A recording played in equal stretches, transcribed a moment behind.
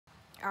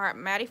All right,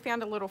 Maddie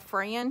found a little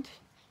friend.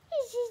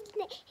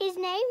 His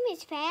name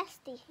is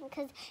Fasty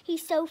because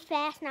he's so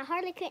fast and I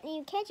hardly couldn't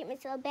even catch him.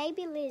 It's a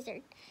baby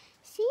lizard.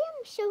 See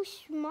him so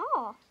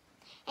small.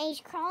 And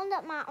he's crawling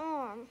up my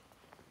arm.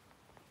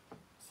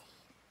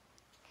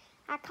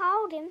 I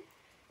called him.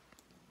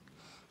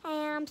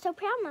 And I'm so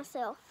proud of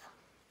myself.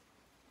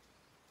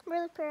 I'm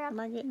really proud. Am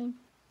I getting him?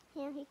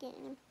 Yeah, he's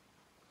getting him.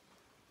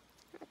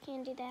 I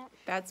can't do that.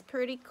 That's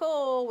pretty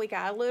cool. We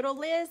got a little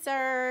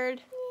lizard.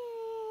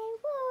 Yay,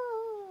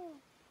 whoa.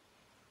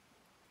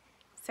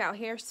 It's out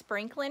here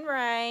sprinkling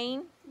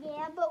rain.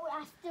 Yeah, but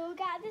I still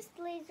got this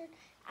lizard.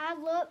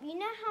 You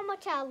know how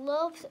much I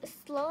love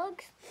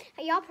slugs?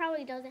 Y'all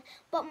probably doesn't.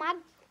 But my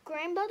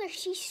grandmother,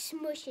 she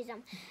smushes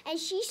them. And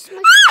she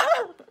smushed...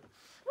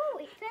 Oh,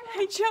 it fell out.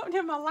 He jumped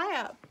in my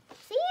lap.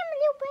 See him,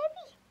 little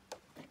baby?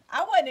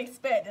 I wasn't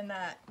expecting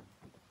that.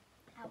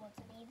 I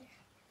wasn't either.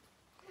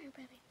 Come here,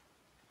 baby.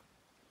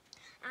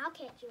 I'll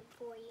catch it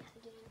for you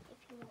again if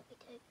you want me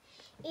to.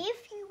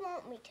 If you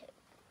want me to,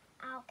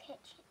 I'll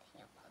catch him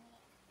again.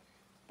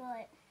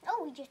 But,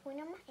 oh, he just went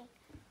on my hand.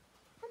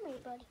 Come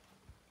here, buddy.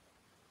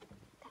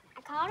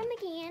 I caught him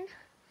again.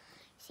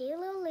 See a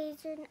little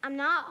lizard. I'm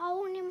not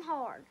holding him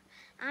hard.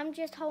 I'm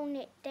just holding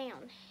it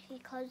down. He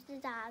closed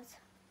his eyes.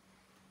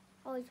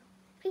 Oh,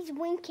 he's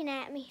winking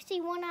at me.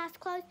 See, one eye's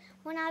closed,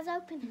 one eye's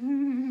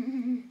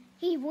open.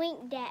 He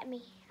winked at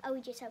me. Oh,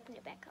 he just opened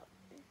it back up.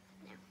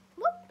 Now,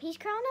 whoop, he's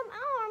crawling up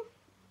my arm.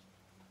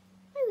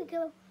 There we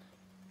go.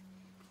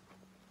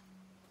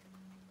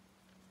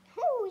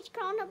 Oh, he's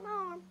crawling up my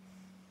arm.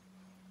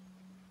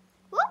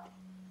 Whoop.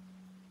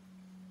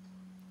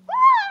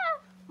 Ah!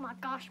 My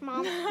gosh,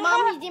 Mom.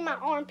 Mom, he's in my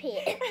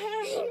armpit.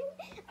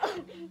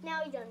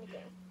 Now he's on the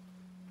ground.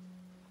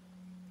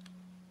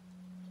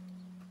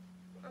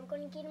 I'm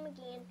going to get him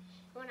again.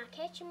 When I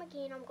catch him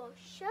again, I'm going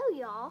to show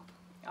y'all.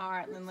 All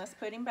right, then let's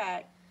put him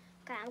back.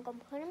 Okay, I'm going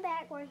to put him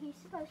back where he's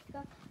supposed to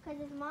go because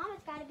his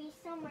mama's got to be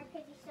somewhere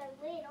because he's so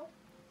little.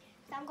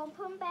 So I'm going to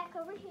put him back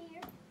over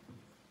here.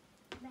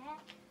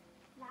 Back.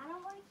 I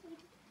don't want to keep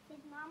him.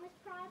 His mama's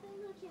probably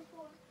looking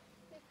for him.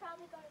 He's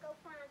probably going to go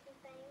find some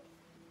things.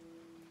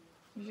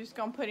 You just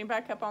gonna put him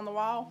back up on the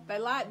wall? They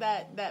like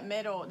that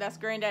metal. That's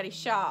Granddaddy's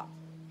shop.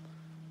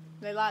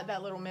 They like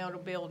that little metal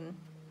building.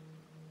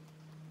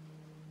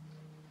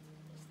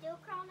 Still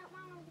crawling up my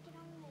arm to get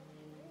on the metal.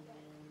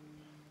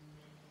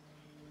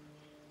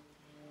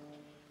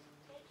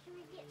 Make sure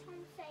he gets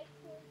home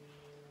safely.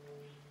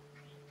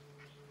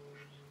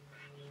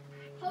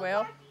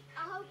 Well, I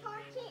hope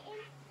our kitten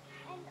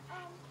and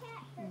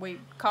cat. we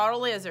caught a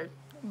lizard,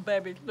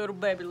 little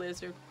baby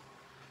lizard.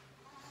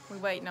 We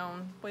waiting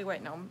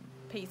on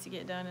pizza to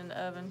get done in the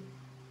oven.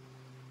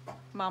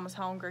 Mama's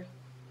hungry.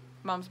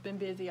 Mom's been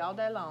busy all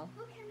day long.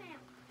 Look her now.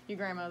 Your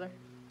grandmother.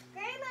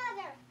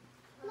 Grandmother,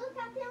 look,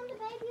 I found the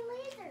baby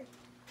lizard.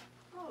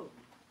 Oh.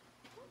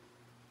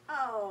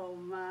 Oh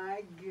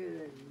my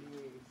goodness.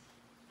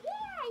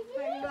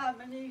 Yeah, I got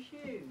my new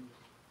shoes.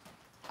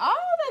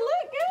 Oh, they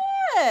look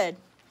good.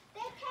 They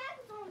have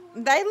tags on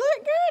them. They look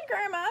good,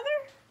 grandmother.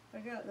 I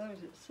got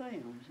those at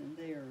Sam's and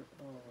they're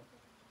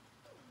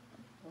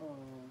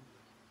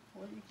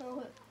what do you call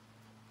it?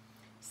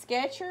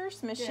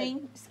 Skechers,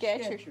 machine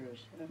Skechers. Skechers.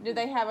 Do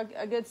they have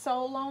a good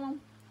sole on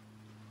them?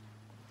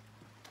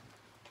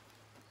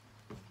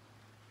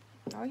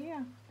 Oh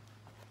yeah.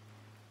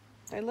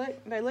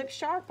 They look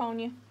sharp on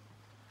you.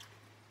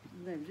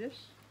 They're just,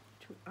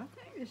 I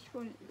think it's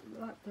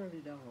like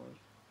 $30.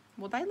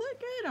 Well, they look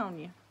good on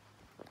you.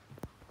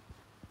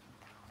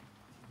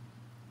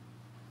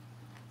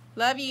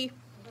 Love you.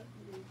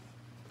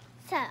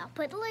 So I'll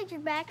put the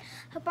lizard back.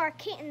 Hope our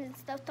kittens and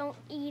stuff don't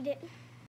eat it.